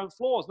to your own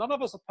flaws. None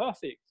of us are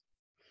perfect,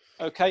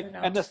 okay?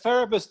 And the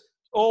therapists,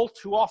 all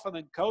too often,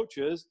 and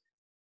coaches,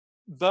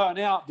 burn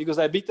out because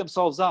they beat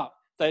themselves up.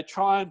 They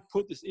try and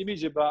put this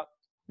image about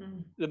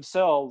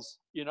themselves,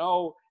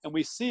 and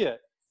we see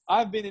it.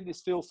 I've been in this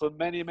field for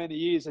many, many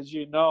years, as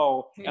you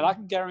know, and I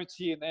can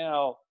guarantee you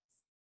now,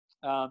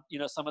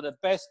 some of the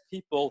best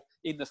people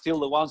in the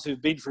field are ones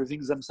who've been through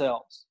things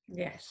themselves.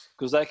 Yes.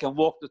 Because they can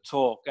walk the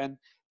talk. And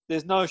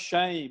there's no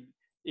shame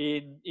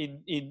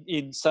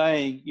in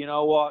saying, you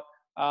know what,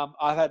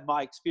 I've had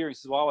my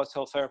experiences. Well, I always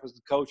tell therapists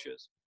and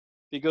coaches.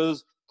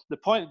 Because the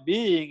point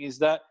being is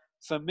that,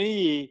 for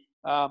me,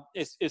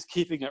 it's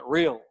keeping it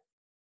real.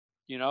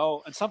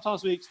 And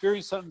sometimes we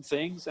experience certain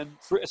things, and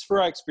it's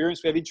through our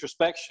experience, we have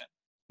introspection.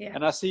 Yeah.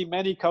 And I see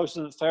many coaches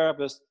and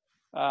therapists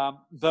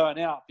burn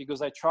out because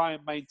they try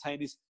and maintain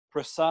this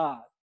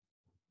facade,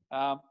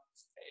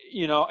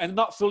 and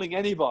not fooling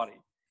anybody.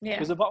 Yeah.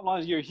 Because the bottom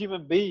line is you're a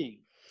human being.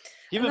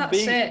 That's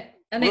it.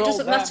 And it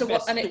doesn't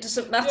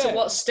matter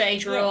what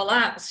stage we're all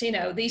at.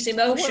 These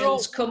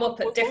emotions come up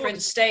at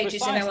different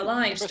stages in our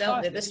lives,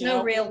 don't they? There's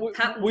no real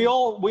pattern. We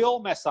all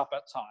mess up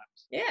at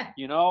times. Yeah.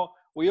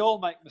 We all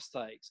make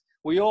mistakes.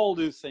 We all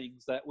do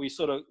things that we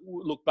sort of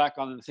look back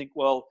on and think,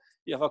 well,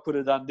 if I could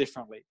have done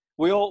differently.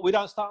 We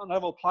don't start on a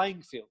level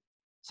playing field.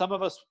 Some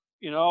of us,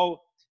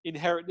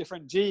 inherit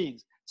different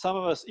genes. Some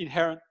of us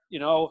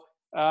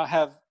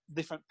have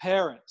different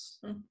parents.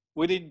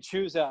 We didn't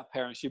choose our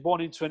parents. You're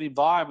born into an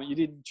environment you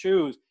didn't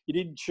choose. You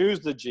didn't choose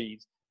the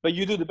genes, but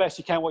you do the best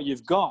you can what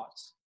you've got.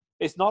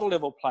 It's not a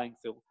level playing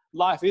field.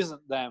 Life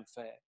isn't damn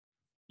fair,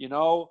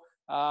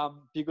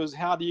 because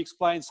how do you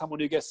explain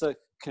someone who gets a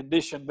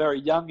condition very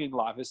young in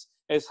life?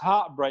 It's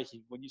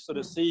heartbreaking when you sort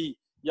of see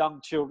young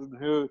children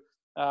who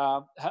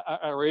are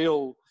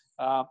ill.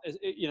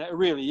 It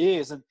really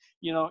is. And,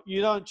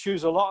 you don't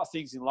choose a lot of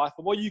things in life,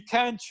 but what you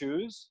can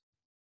choose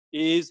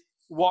is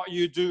what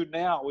you do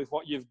now with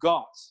what you've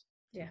got.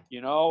 Yeah.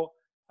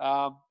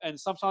 And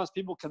sometimes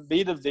people can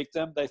be the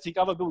victim. They think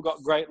other people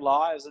got great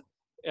lives and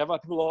other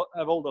people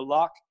have all the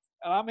luck.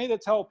 And I'm here to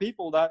tell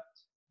people that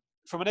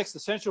from an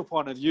existential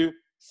point of view,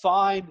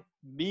 find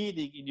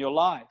meaning in your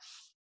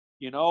life.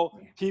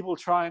 People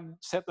try and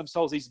set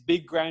themselves these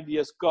big,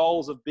 grandiose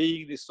goals of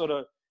being this sort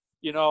of,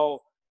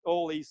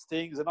 all these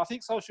things. And I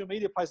think social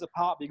media plays a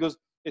part because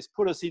it's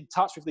put us in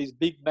touch with these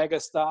big mega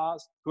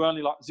stars who are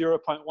only like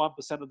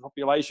 0.1% of the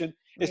population.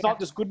 It's not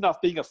just good enough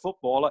being a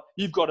footballer.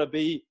 You've got to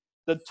be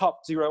the top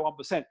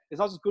 0.1%. It's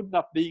not just good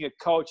enough being a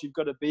coach. You've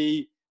got to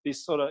be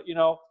this sort of,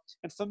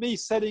 and for me,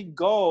 setting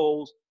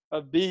goals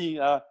of being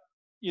a,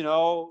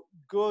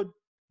 good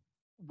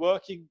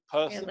working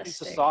person in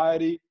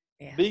society,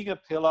 being a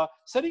pillar,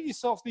 setting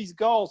yourself these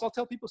goals. I'll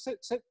tell people,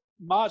 set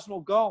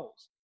marginal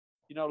goals,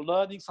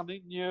 learning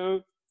something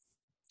new,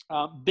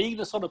 being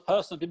the sort of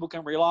person people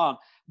can rely on,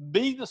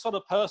 being the sort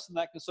of person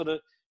that can sort of,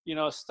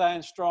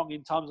 stand strong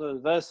in times of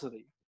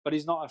adversity, but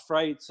he's not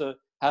afraid to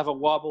have a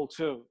wobble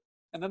too.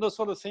 And then those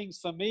sort of things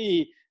for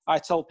me I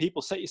tell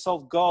people, set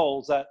yourself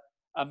goals that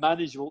are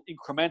manageable,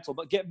 incremental,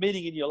 but get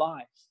meaning in your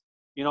life,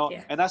 you know.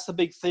 Yeah. And that's the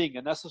big thing.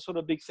 And that's the sort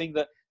of big thing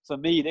that, for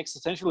me, the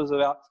existential is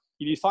about.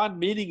 If you find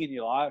meaning in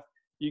your life,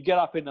 you get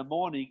up in the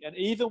morning, and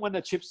even when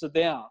the chips are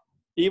down,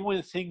 even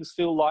when things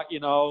feel like, you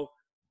know,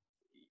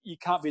 you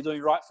can't be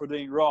doing right for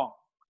doing wrong,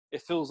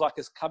 it feels like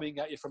it's coming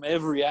at you from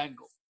every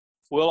angle.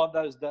 Well, on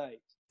those days,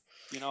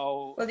 you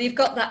know. Well, you've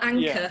got that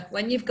anchor. Yeah.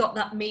 When you've got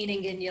that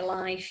meaning in your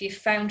life, you've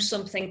found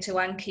something to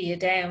anchor you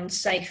down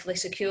safely,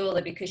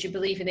 securely, because you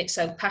believe in it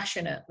so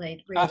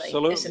passionately, really,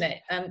 Absolutely. isn't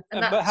it? And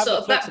But that have sort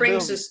the of, that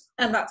brings flexibility. us,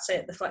 and that's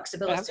it, the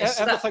flexibility. Have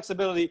So the that,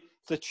 flexibility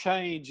to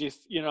change if,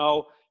 you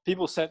know,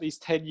 people set these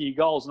 10-year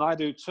goals, and I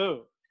do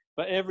too.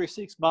 But every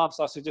 6 months,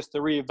 I suggest to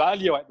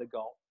reevaluate the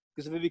goal.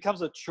 Because if it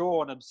becomes a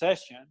chore and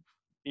obsession, and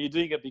you're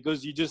doing it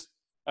because you just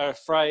are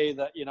afraid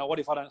that, you know, what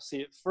if I don't see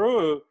it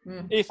through?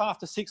 If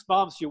after 6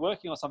 months you're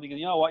working on something and,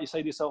 you know what, you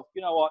say to yourself,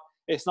 you know what,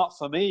 it's not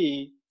for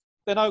me,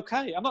 then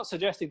okay. I'm not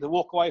suggesting to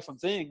walk away from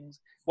things.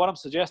 What I'm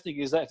suggesting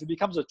is that if it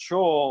becomes a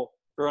chore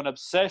or an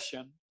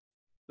obsession,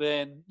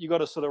 then you got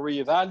to sort of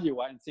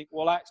reevaluate and think,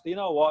 well, actually, you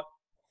know what?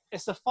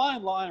 It's a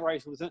fine line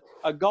race with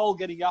a goal,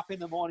 getting up in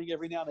the morning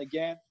every now and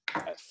again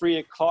at 3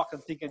 o'clock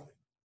and thinking,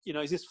 you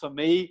know, is this for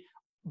me?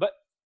 But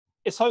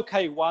it's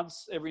okay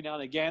once every now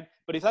and again.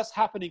 But if that's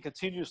happening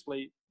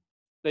continuously,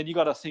 then you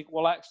got to think,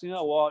 well, actually, you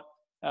know what?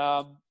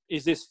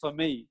 Is this for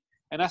me?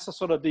 And that's the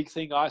sort of big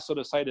thing I sort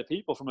of say to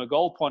people from a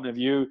goal point of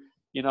view.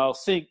 You know,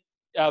 think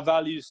our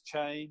values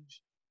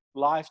change,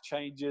 life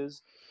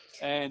changes.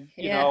 And,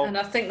 you know, and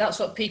I think that's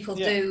what people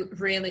do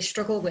really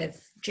struggle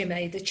with,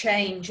 Jimmy, the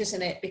change,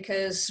 isn't it?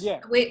 Because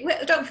we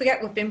don't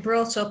forget, we've been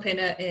brought up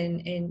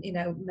in you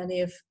know,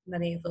 many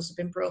of us have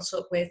been brought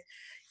up with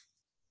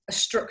a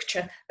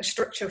structure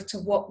to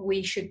what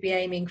we should be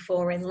aiming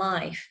for in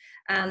life,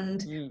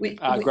 and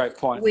great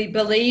point. we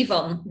believe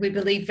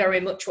very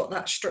much what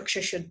that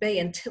structure should be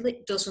until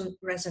it doesn't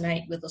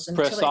resonate with us,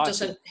 until it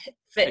doesn't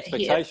fit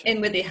here,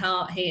 in with your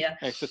heart here.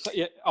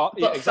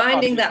 But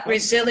finding that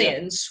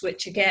resilience,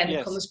 which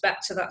again comes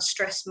back to that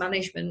stress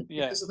management,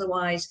 because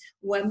otherwise,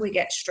 when we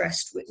get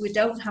stressed, we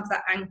don't have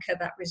that anchor,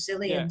 that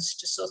resilience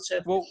to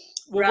sort of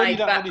ride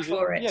back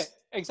for it. Yeah,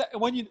 exactly.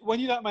 When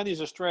you don't manage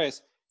the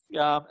stress,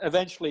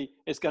 eventually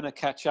it's going to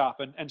catch up,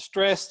 and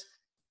stress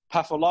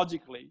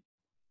pathologically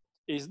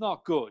is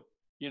not good.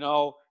 You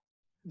know,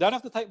 don't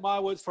have to take my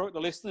word for it. The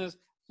listeners,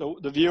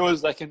 the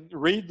viewers, they can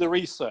read the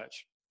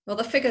research. Well,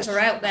 the figures are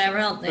out there,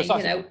 aren't they?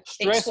 Precisely. You know,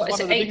 stress what is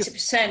it,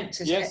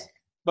 80%? Yes,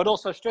 but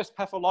also stress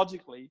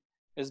pathologically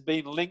has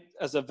been linked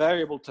as a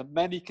variable to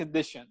many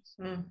conditions,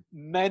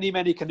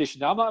 many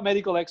conditions. Now, I'm not a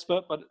medical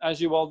expert, but as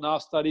you all know, I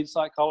studied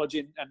psychology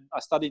and I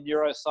studied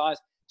neuroscience.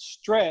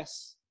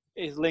 Stress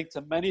is linked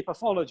to many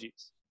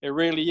pathologies. It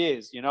really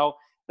is. You know,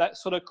 that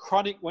sort of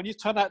chronic, when you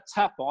turn that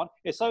tap on,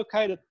 it's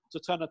okay to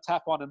turn the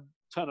tap on and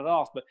turn it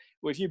off. But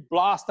if you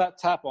blast that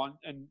tap on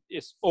and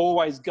it's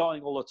always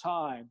going all the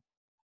time,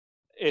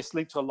 it's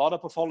linked to a lot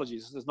of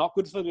pathologies. It's not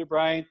good for the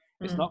brain.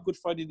 It's not good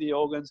for any of the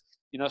organs.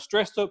 You know,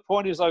 stress to a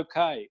point is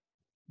okay.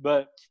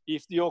 But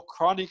if you're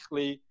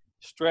chronically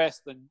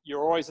stressed and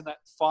you're always in that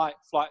fight,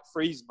 flight,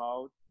 freeze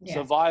mode,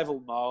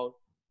 survival mode,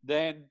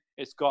 then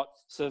it's got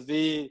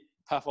severe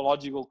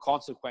pathological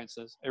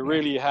consequences. It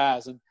really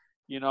has. And,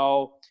 you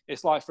know,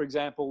 it's like, for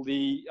example,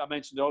 I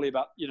mentioned earlier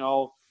about, you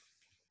know,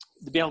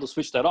 being able to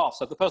switch that off.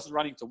 So if the person's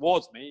running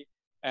towards me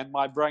and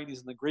my brain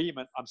is in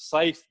agreement, I'm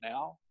safe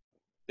now.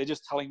 They're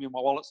just telling me my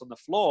wallet's on the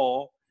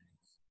floor.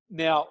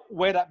 Now,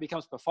 where that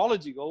becomes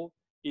pathological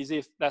is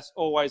if that's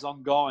always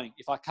ongoing,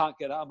 if I can't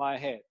get out of my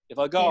head. If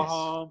I go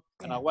home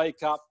and I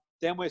wake up,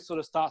 then we sort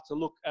of start to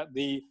look at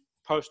the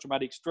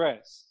post-traumatic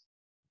stress.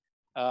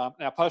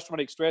 Now,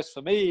 post-traumatic stress,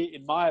 for me,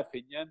 in my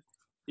opinion,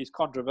 is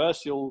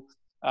controversial.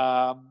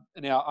 Now,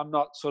 I'm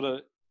not sort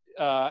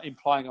of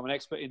implying I'm an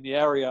expert in the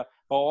area,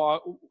 but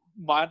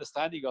my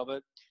understanding of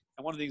it,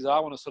 and one of the things I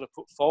want to sort of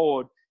put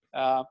forward,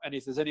 and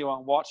if there's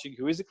anyone watching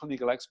who is a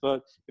clinical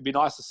expert, it'd be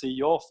nice to see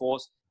your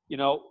thoughts. You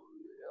know,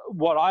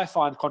 what I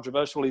find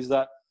controversial is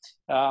that,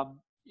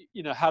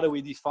 you know, how do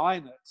we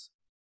define it?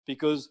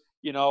 Because,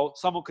 you know,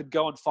 someone could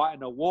go and fight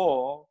in a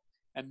war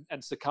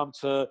and succumb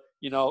to,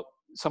 you know,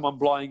 someone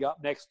blowing up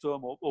next to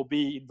them or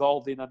be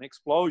involved in an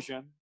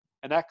explosion.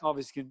 And that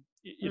obviously can,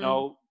 you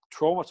know,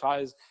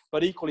 traumatize,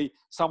 but equally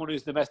someone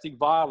who's domestic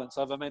violence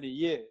over many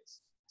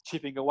years,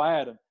 chipping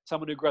away at them,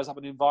 someone who grows up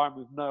in an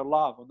environment with no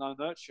love or no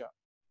nurture.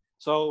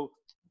 So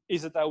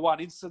is it that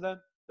one incident,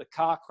 the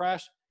car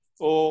crash,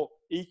 or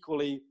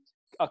equally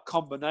a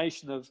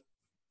combination of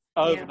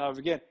over and over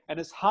again? And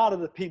it's harder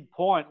to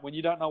pinpoint when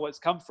you don't know where it's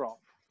come from.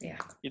 Yeah.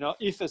 You know,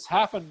 if it's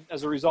happened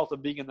as a result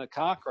of being in the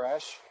car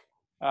crash,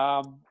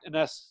 and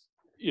that's,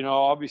 you know,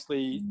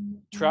 obviously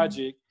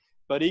tragic,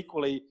 but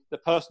equally the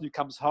person who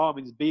comes home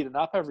and is beaten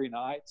up every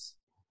night,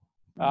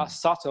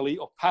 subtly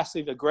or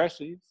passive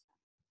aggressive,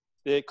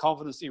 their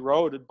confidence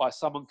eroded by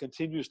someone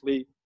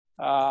continuously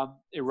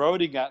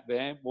eroding at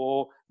them,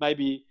 or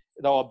maybe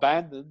they were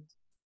abandoned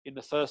in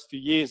the first few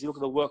years. You look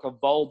at the work of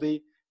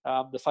Bowlby,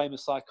 the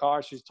famous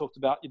psychiatrist, who talked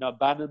about, you know,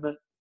 abandonment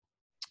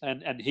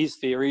and his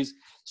theories.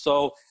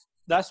 So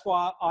that's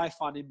why I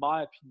find, in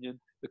my opinion,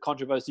 the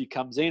controversy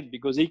comes in,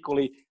 because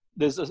equally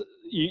there's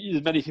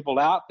many people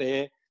out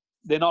there,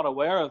 they're not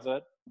aware of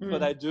it, but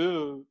they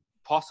do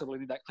possibly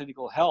need that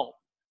clinical help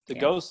to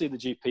go see the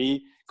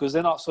GP, because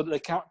they're not they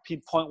can't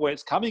pinpoint where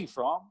it's coming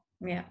from.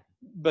 Yeah.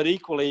 But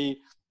equally,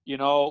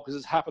 because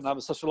it's happened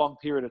over such a long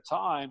period of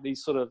time,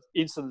 these sort of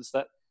incidents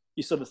that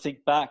you sort of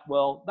think back,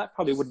 well, that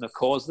probably wouldn't have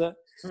caused it.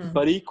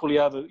 But equally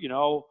over,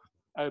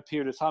 a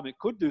period of time, it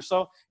could do.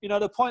 So,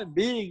 the point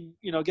being,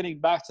 getting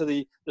back to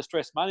the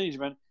stress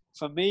management,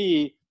 for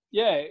me,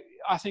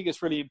 I think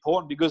it's really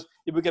important, because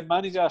if we can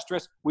manage our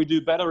stress, we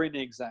do better in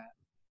the exam.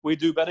 We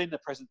do better in the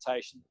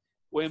presentation.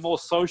 We're more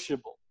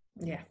sociable.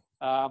 Yeah.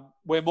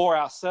 We're more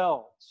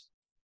ourselves.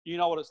 You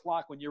know what it's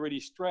like when you're really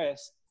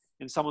stressed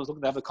and someone's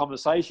looking to have a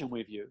conversation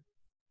with you.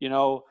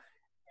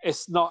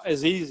 It's not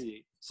as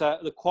easy. So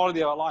the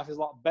quality of our life is a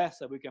lot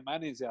better. We can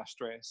manage our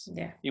stress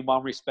in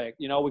one respect.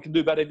 We can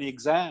do better in the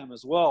exam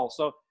as well.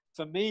 So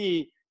for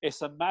me,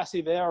 it's a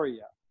massive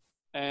area.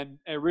 And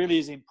it really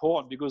is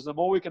important, because the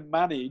more we can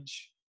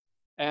manage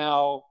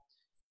our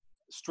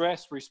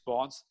stress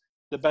response,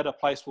 the better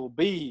place we'll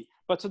be.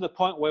 But to the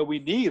point where we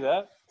need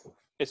it,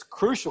 it's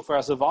crucial for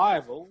our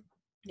survival.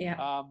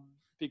 Yeah.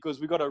 Because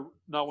we've got to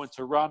know when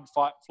to run,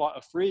 fight, flight,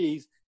 or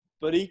freeze.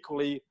 But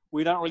equally,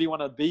 we don't really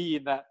want to be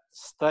in that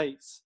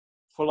state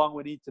for long.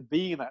 We need to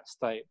be in that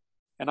state.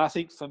 And I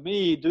think for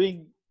me,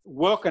 doing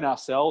work on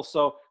ourselves,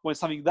 so when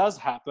something does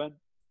happen,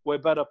 we're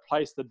better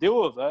placed to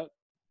deal with it.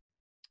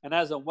 And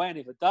as and when,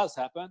 if it does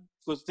happen,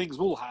 because things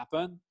will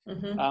happen,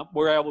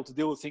 we're able to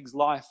deal with things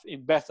life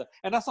in better.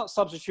 And that's not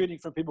substituting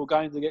for people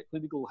going to get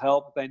clinical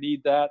help if they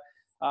need that.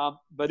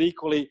 But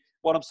equally,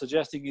 what I'm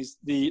suggesting is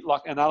the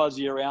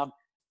analogy around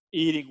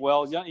eating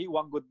well. You don't eat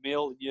one good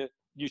meal in your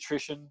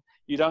nutrition.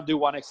 You don't do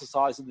one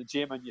exercise in the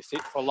gym and you're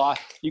fit for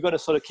life. You've got to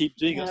sort of keep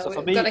doing it. So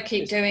for me, got to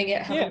keep doing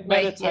it.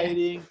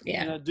 Meditating,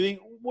 doing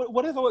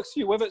whatever works for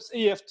you, whether it's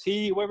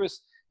EFT, whether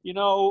it's,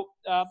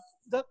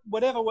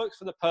 whatever works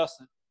for the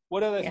person,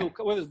 whatever they feel,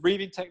 whether it's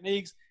breathing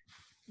techniques,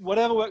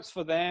 whatever works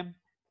for them.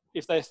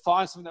 If they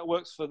find something that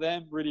works for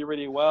them really,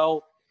 really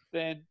well,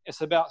 then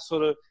it's about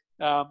sort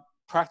of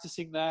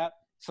practicing that.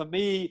 For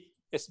me,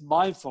 it's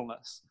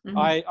mindfulness.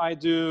 I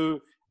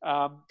do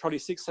probably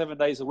 6-7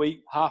 days a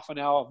week, half an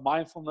hour of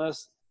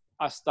mindfulness.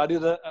 I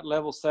studied it at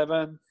level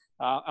 7.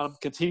 I'm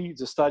continuing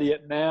to study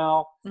it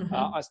now.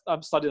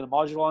 I'm studying a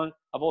module on it.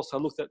 I've also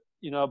looked at,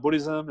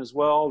 Buddhism as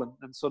well,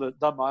 and sort of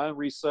done my own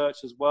research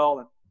as well.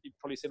 And you've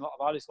probably seen a lot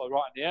of articles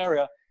right in the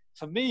area.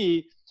 For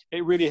me,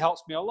 it really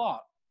helps me a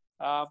lot.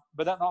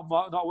 But that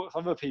might not work for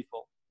other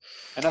people.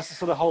 And that's the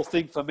sort of whole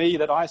thing for me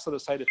that I sort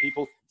of say to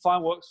people,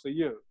 find what works for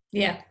you.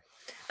 Yeah.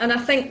 And I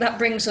think that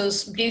brings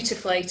us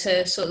beautifully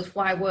to sort of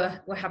why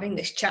we're having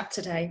this chat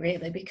today,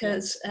 really,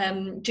 because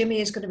Jimmy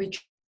is going to be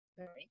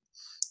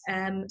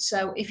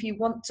so if you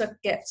want to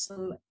get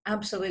some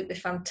absolutely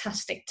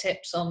fantastic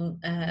tips on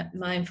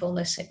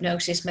mindfulness,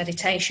 hypnosis,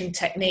 meditation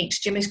techniques,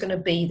 Jimmy's going to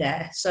be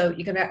there. So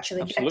you're going to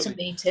actually get to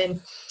meet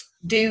him,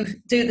 do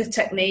the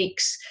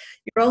techniques.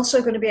 You're also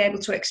going to be able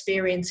to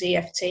experience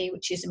EFT,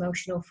 which is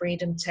emotional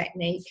freedom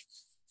technique.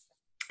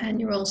 And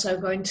you're also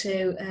going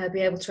to be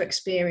able to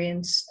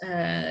experience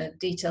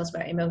details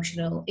about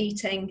emotional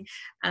eating.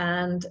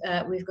 And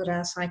we've got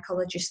our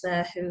psychologist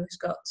there who's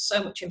got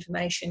so much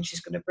information.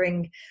 She's going to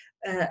bring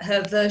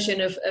her version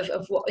of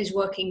what is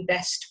working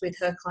best with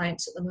her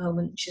clients at the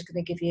moment. She's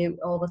going to give you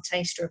all a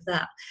taster of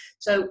that.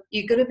 So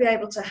you're going to be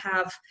able to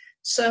have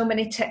so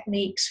many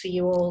techniques for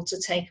you all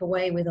to take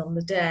away with on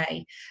the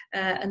day.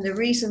 And the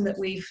reason that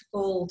we've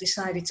all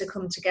decided to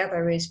come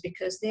together is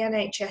because the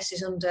NHS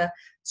is under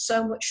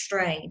so much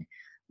strain.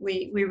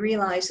 We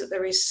realise that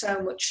there is so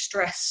much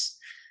stress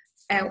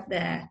out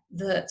there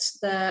that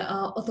there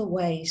are other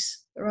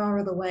ways. There are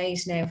other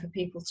ways now for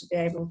people to be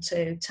able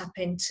to tap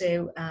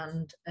into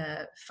and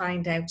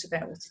find out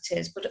about what it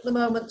is. But at the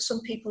moment,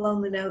 some people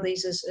only know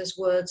these as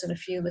words and a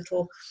few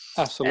little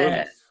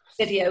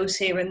videos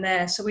here and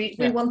there. So we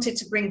wanted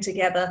to bring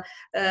together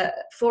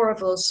 4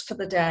 of us for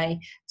the day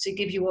to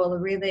give you all a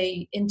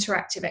really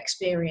interactive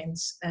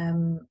experience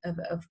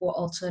of what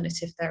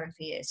alternative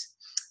therapy is.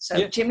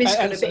 So Jimmy's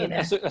going to be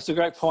there. That's a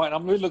great point.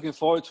 I'm really looking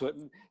forward to it.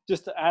 And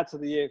just to add to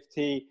the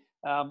EFT,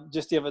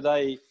 just the other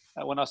day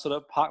when I sort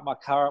of parked my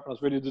car up and I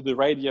was ready to do the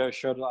radio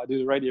show, I do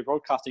the radio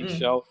broadcasting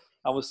show,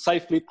 I was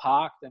safely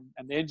parked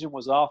and the engine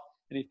was off.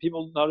 And if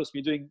people noticed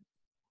me doing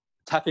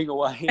tapping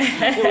away,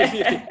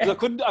 I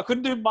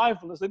couldn't do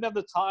mindfulness. I didn't have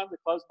the time to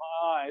close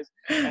my eyes,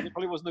 and it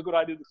probably wasn't a good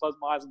idea to close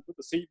my eyes and put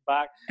the seat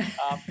back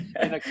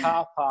in a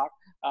car park.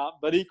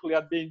 But equally,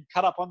 I'd been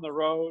cut up on the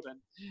road, and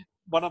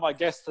one of my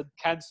guests had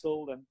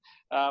cancelled, and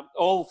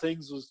all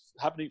things was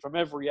happening from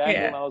every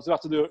angle. And I was going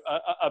to have to do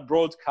a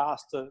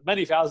broadcast to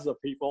many thousands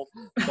of people.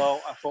 So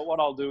I thought,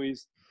 what I'll do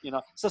is,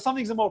 so some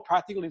things are more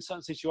practical in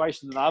certain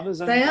situations than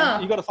others, and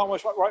you've got to find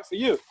what's right for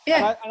you.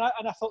 Yeah.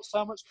 And I felt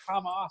so much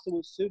calmer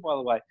afterwards too, by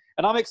the way.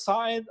 And I'm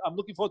excited. I'm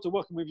looking forward to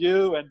working with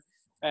you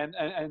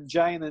and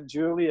Jane and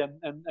Julie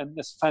and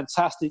this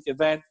fantastic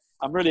event.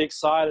 I'm really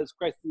excited. It's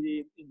great to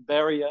be in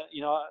Berry.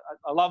 You know,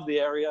 I love the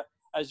area.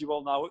 As you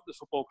all know, I worked at the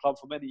football club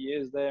for many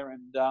years there,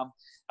 and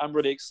I'm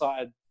really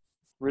excited.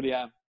 Really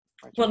am.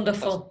 Rachel.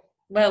 Wonderful.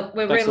 Well,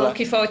 we're Thanks really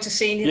looking forward to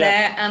seeing you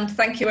there, and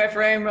thank you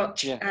very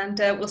much. And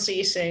we'll see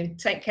you soon.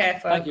 Take care,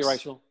 folks. Thank you,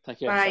 Rachel. Take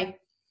care. Bye.